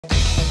I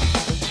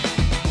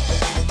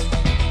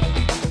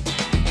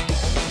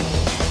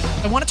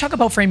want to talk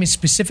about framing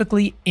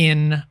specifically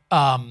in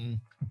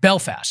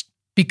Belfast,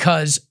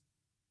 because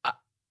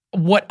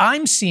what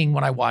I'm seeing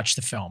when I watch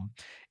the film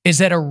is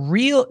that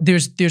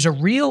there's a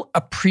real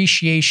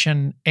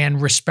appreciation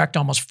and respect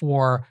almost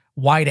for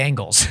wide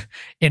angles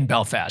in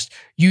Belfast.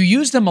 You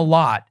use them a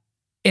lot,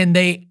 and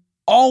they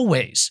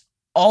always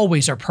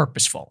are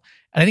purposeful.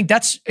 And I think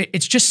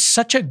it's just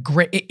such a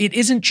great, it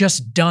isn't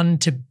just done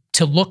to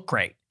look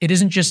great. It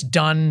isn't just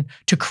done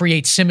to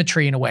create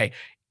symmetry in a way.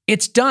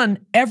 It's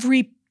done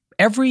every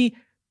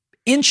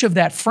inch of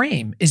that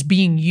frame is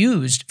being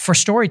used for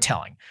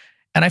storytelling.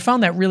 And I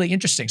found that really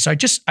interesting. So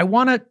I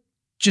want to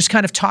just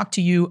kind of talk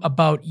to you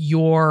about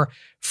your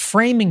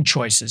framing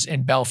choices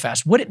in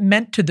Belfast, what it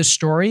meant to the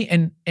story,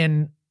 and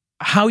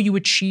how you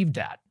achieved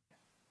that.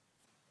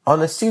 On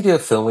a studio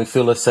film, we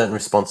feel a certain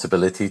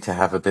responsibility to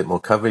have a bit more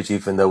coverage,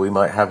 even though we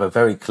might have a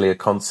very clear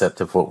concept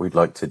of what we'd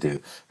like to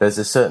do. There's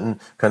a certain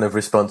kind of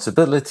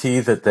responsibility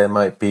that there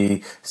might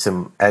be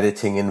some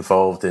editing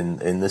involved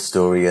in the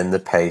story and the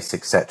pace,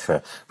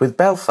 etc. With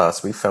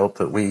Belfast, we felt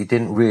that we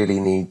didn't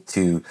really need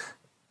to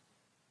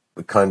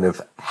kind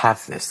of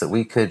have this, that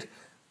we could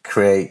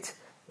create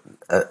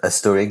a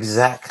story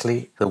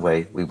exactly the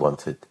way we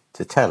wanted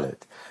to tell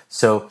it.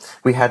 So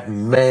we had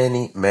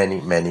many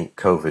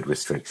COVID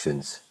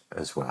restrictions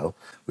as well.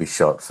 We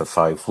shot for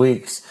 5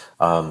 weeks.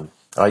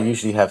 I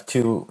usually have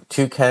two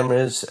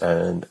cameras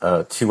and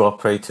 2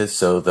 operators,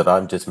 so that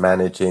I'm just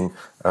managing.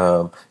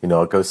 I'll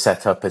go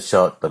set up a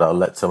shot, but I'll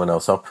let someone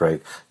else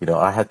operate.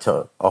 I had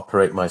to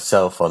operate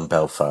myself on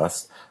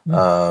Belfast.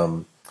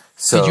 So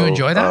did you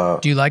enjoy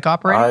that? Do you like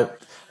operating?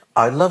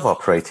 I love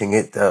operating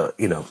it.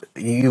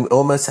 You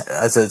almost,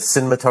 as a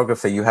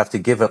cinematographer, you have to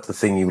give up the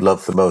thing you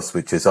love the most,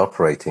 which is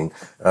operating,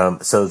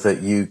 so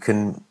that you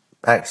can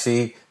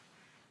actually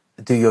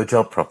do your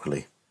job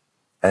properly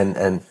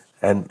and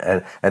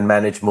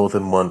manage more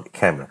than one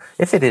camera.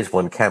 If it is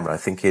one camera, I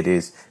think it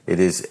is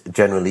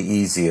generally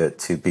easier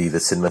to be the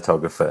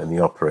cinematographer and the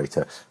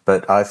operator.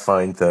 But I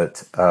find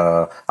that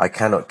I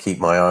cannot keep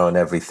my eye on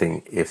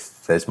everything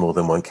if there's more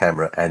than one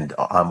camera and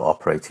I'm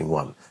operating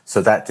one.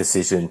 So that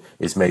decision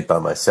is made by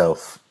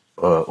myself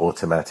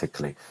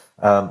automatically.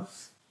 But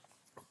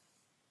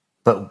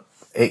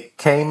it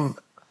came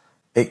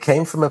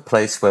from a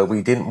place where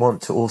we didn't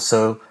want to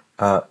also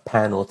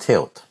pan or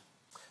tilt.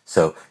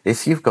 So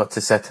if you've got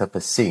to set up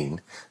a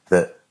scene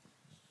that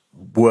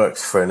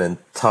works for an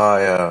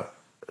entire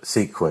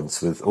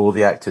sequence with all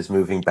the actors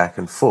moving back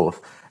and forth,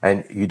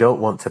 and you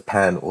don't want to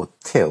pan or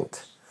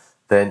tilt,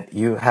 then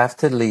you have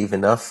to leave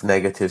enough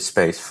negative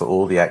space for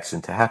all the action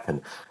to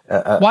happen.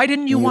 Why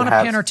didn't you want to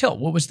pan or tilt?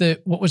 What was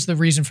the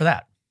reason for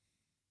that?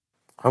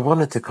 I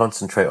wanted to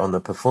concentrate on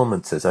the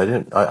performances.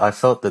 I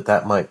felt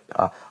that might,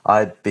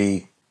 I'd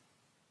be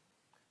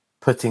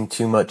putting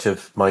too much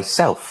of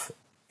myself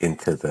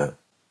into the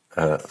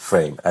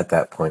frame at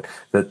that point.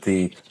 That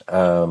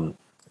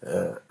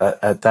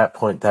at that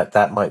point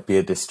that might be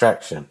a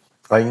distraction.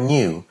 I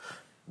knew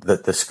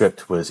that the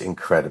script was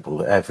incredible.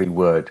 That every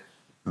word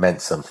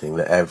meant something.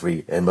 That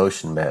every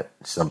emotion meant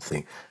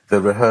something.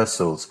 The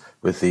rehearsals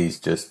with these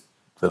just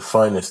the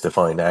finest of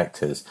fine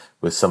actors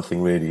was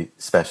something really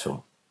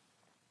special.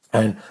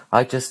 And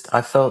I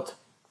felt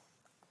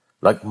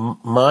like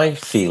my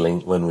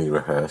feeling when we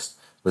rehearsed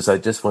was I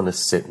just want to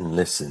sit and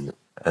listen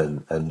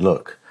and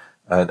look.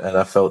 And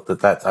I felt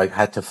that I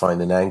had to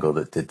find an angle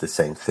that did the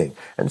same thing.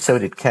 And so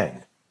did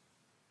Ken.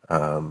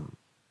 But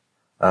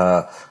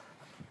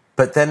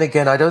then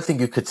again, I don't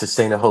think you could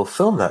sustain a whole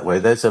film that way.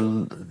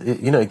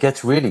 It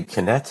gets really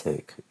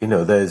kinetic.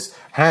 There's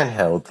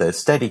handheld,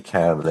 there's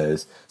Steadicam,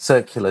 there's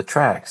circular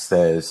tracks,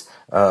 there's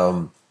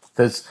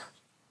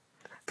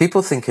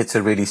people think it's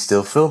a really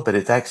still film, but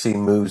it actually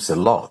moves a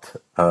lot.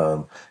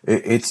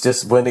 It's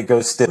just when it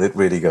goes still, it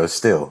really goes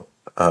still.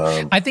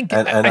 I think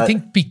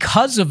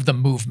because of the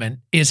movement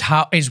is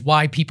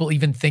why people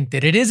even think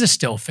that it is a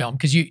still film,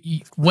 because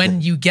when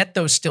you get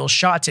those still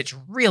shots, it's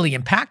really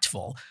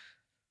impactful.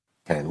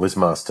 Ken was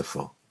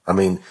masterful. I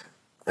mean,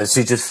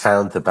 she just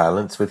found the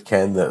balance with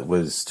Ken that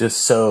was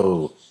just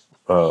so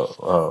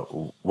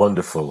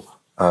wonderful.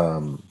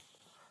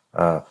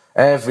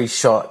 Every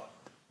shot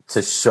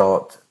to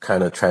shot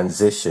kind of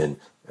transition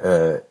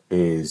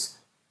is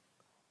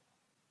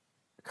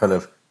kind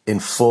of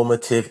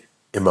informative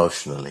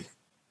emotionally.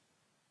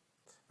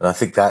 And I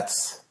think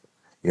that's,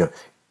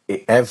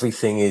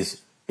 everything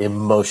is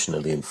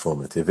emotionally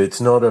informative.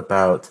 It's not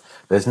about,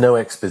 there's no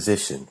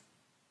exposition.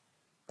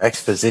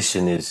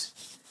 Exposition is,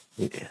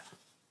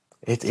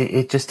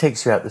 it just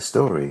takes you out the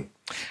story.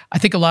 I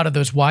think a lot of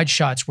those wide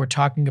shots we're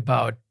talking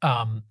about,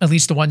 at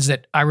least the ones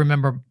that I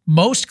remember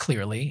most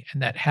clearly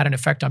and that had an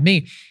effect on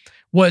me,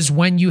 was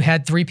when you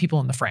had 3 people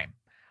in the frame.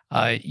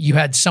 You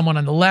had someone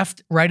on the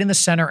left, right in the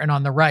center, and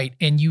on the right,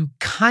 and you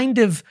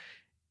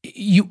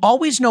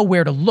always know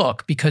where to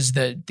look because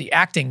the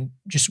acting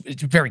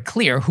it's very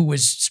clear who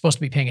was supposed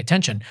to be paying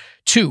attention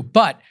to.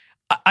 But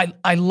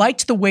I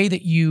liked the way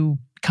that you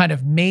kind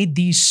of made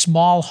these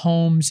small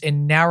homes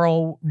in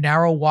narrow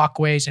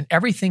walkways and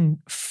everything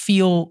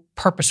feel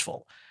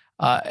purposeful.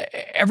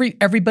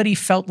 Everybody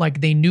felt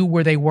like they knew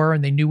where they were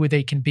and they knew where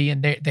they can be,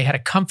 and they had a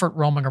comfort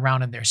roaming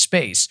around in their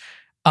space.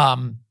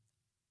 Where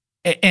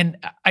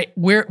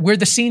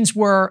the scenes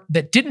were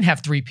that didn't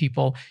have three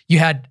people, you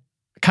had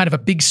kind of a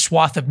big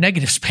swath of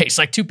negative space,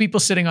 like two people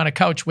sitting on a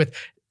couch with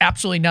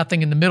absolutely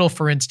nothing in the middle,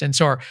 for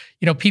instance, or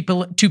two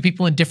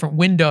people in different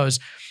windows.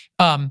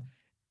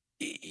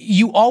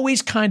 You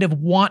always kind of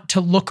want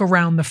to look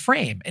around the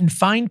frame and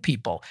find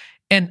people.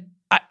 And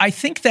I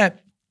think that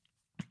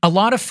a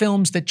lot of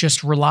films that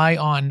just rely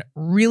on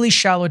really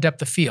shallow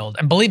depth of field,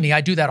 and believe me,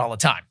 I do that all the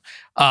time,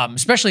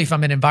 especially if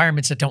I'm in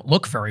environments that don't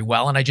look very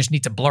well and I just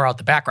need to blur out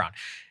the background.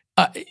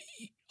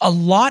 A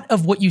lot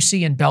of what you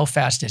see in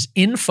Belfast is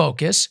in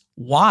focus,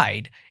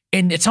 wide,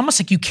 and it's almost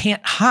like you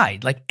can't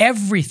hide. Like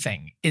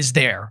everything is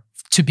there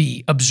to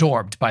be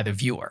absorbed by the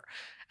viewer.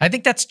 I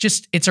think that's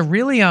just, it's a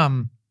really, I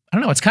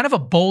don't know, it's kind of a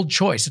bold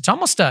choice. It's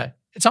almost a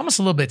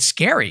little bit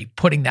scary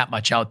putting that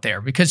much out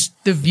there because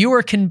the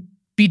viewer can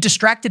be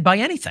distracted by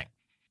anything.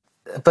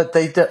 But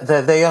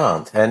they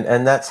aren't.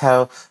 And that's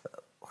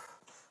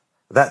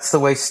the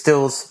way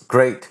stills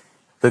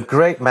the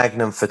great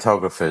Magnum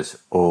photographers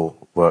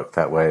all work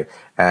that way.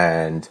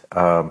 And,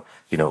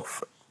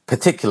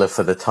 particular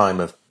for the time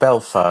of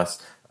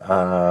Belfast,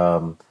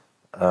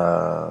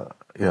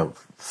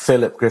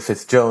 Philip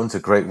Griffith Jones, a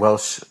great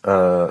Welsh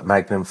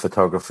Magnum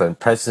photographer and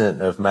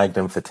president of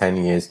Magnum for 10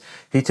 years,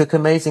 he took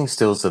amazing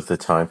stills of the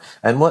time.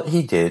 And what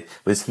he did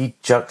was he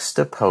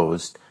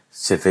juxtaposed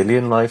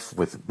civilian life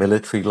with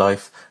military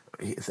life.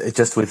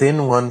 Just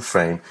within one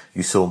frame,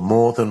 you saw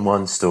more than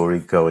one story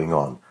going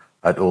on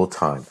at all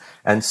time.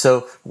 And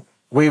so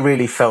we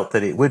really felt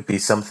that it would be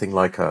something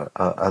like a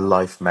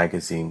Life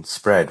magazine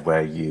spread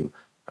where you,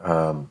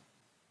 the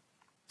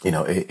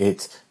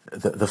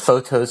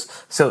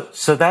photos.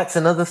 So that's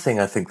another thing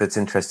I think that's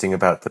interesting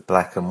about the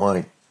black and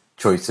white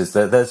choices.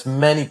 There's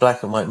many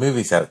black and white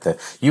movies out there.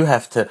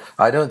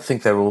 I don't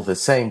think they're all the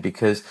same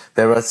because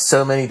there are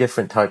so many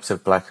different types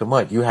of black and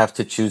white. You have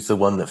to choose the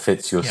one that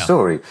fits your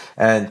story.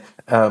 And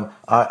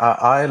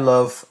I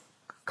love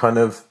kind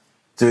of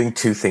doing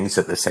two things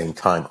at the same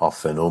time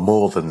often, or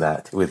more than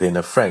that, within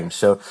a frame.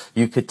 So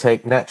you could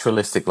take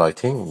naturalistic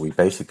lighting. We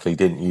basically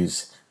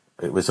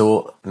it was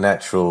all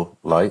natural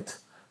light.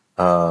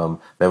 There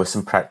were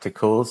some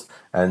practicals,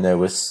 and there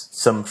was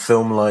some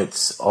film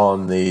lights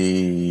on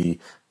in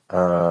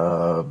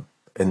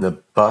the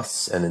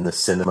bus and in the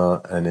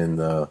cinema and in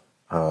the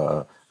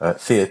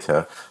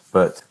theater,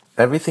 but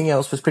everything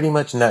else was pretty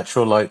much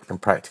natural light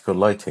and practical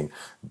lighting.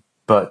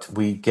 But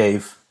we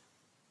gave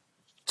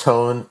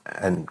tone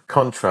and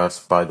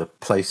contrast by the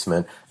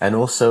placement and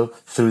also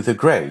through the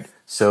grade.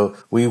 So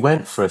we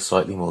went for a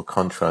slightly more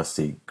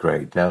contrasty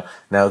grade. Now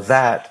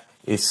that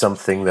is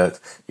something that,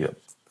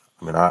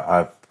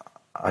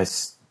 I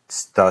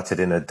started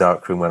in a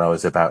darkroom when I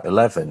was about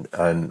 11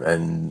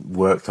 and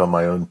worked on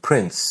my own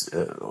prints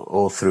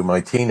all through my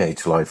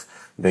teenage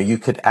life. You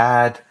could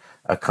add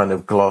a kind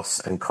of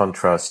gloss and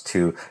contrast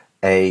to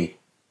an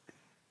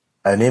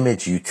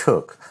image you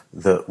took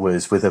that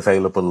was with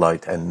available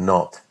light and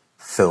not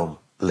film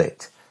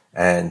lit.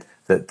 And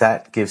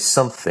that gives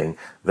something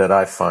that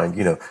I find,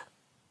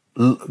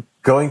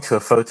 going to a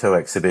photo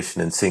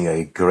exhibition and seeing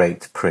a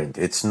great print,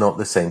 it's not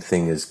the same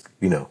thing as,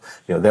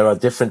 there are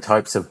different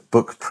types of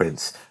book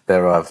prints.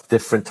 There are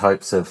different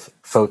types of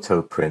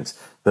photo prints.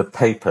 The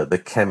paper, the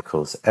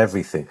chemicals,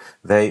 everything,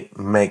 they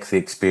make the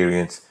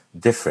experience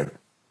different.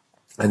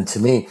 And to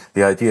me,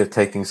 the idea of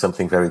taking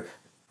something very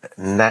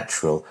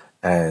natural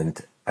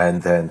and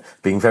then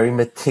being very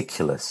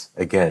meticulous,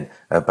 again,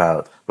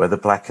 about where the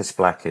blackest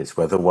black is,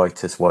 where the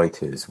whitest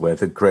white is, where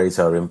the greys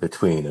are in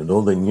between, and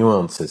all the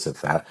nuances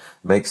of that,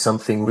 makes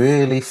something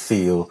really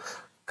feel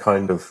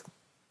kind of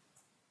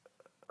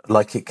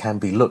like it can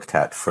be looked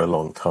at for a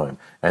long time,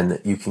 and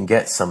that you can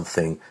get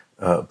something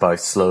by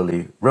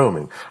slowly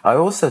roaming. I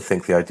also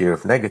think the idea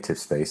of negative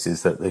space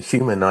is that the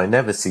human eye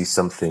never sees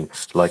something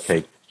like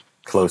a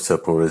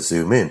close-up or a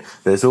zoom in.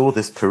 There's all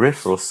this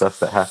peripheral stuff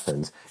that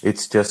happens.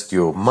 It's just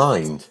your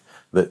mind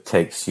that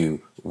takes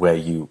you where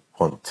you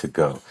want to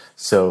go.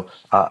 So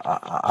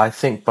I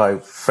think by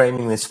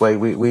framing this way,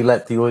 we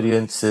let the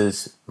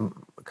audience's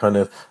kind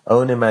of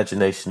own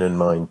imagination and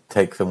mind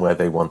take them where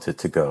they wanted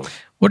to go.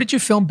 What did you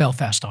film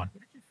Belfast on?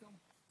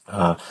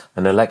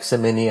 An Alexa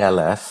Mini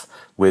LF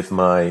with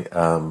my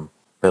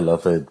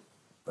beloved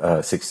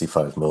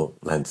 65mm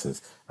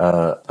lenses.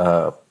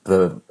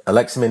 The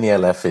Alexa Mini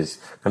LF is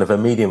kind of a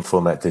medium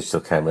format digital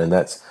camera,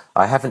 and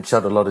I haven't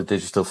shot a lot of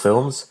digital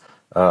films.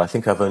 I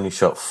think I've only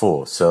shot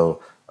 4,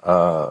 so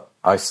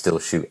I still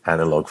shoot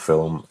analog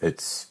film.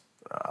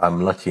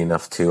 I'm lucky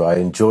enough I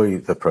enjoy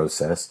the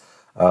process,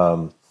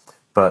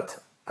 but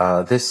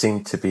this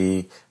seemed to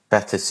be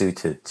better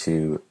suited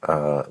to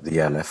the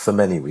LF for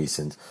many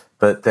reasons.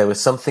 But there was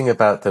something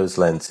about those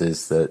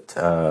lenses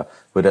that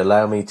would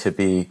allow me to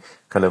be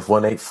kind of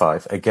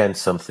 1.85. Again,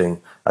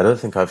 something I don't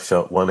think I've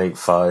shot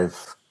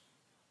 1.85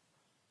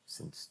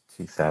 since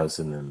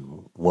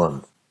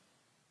 2001.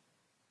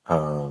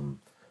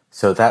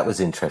 So that was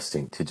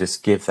interesting to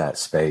just give that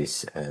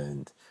space.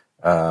 And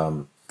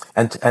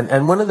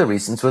one of the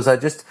reasons was I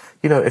just,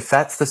 if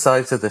that's the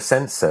size of the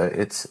sensor,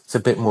 it's a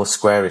bit more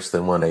squarish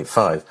than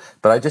 185,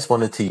 but I just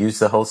wanted to use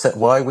the whole set.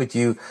 Why would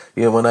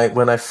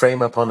when I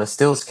frame up on a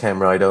stills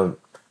camera, I don't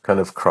kind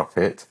of crop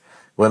it.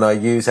 When I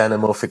use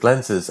anamorphic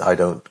lenses, I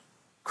don't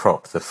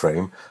crop the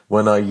frame.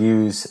 When I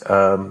use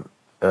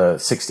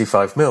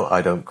 65mm,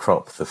 I don't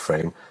crop the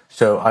frame.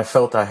 So I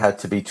felt I had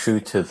to be true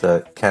to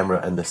the camera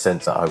and the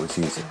sensor I was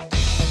using.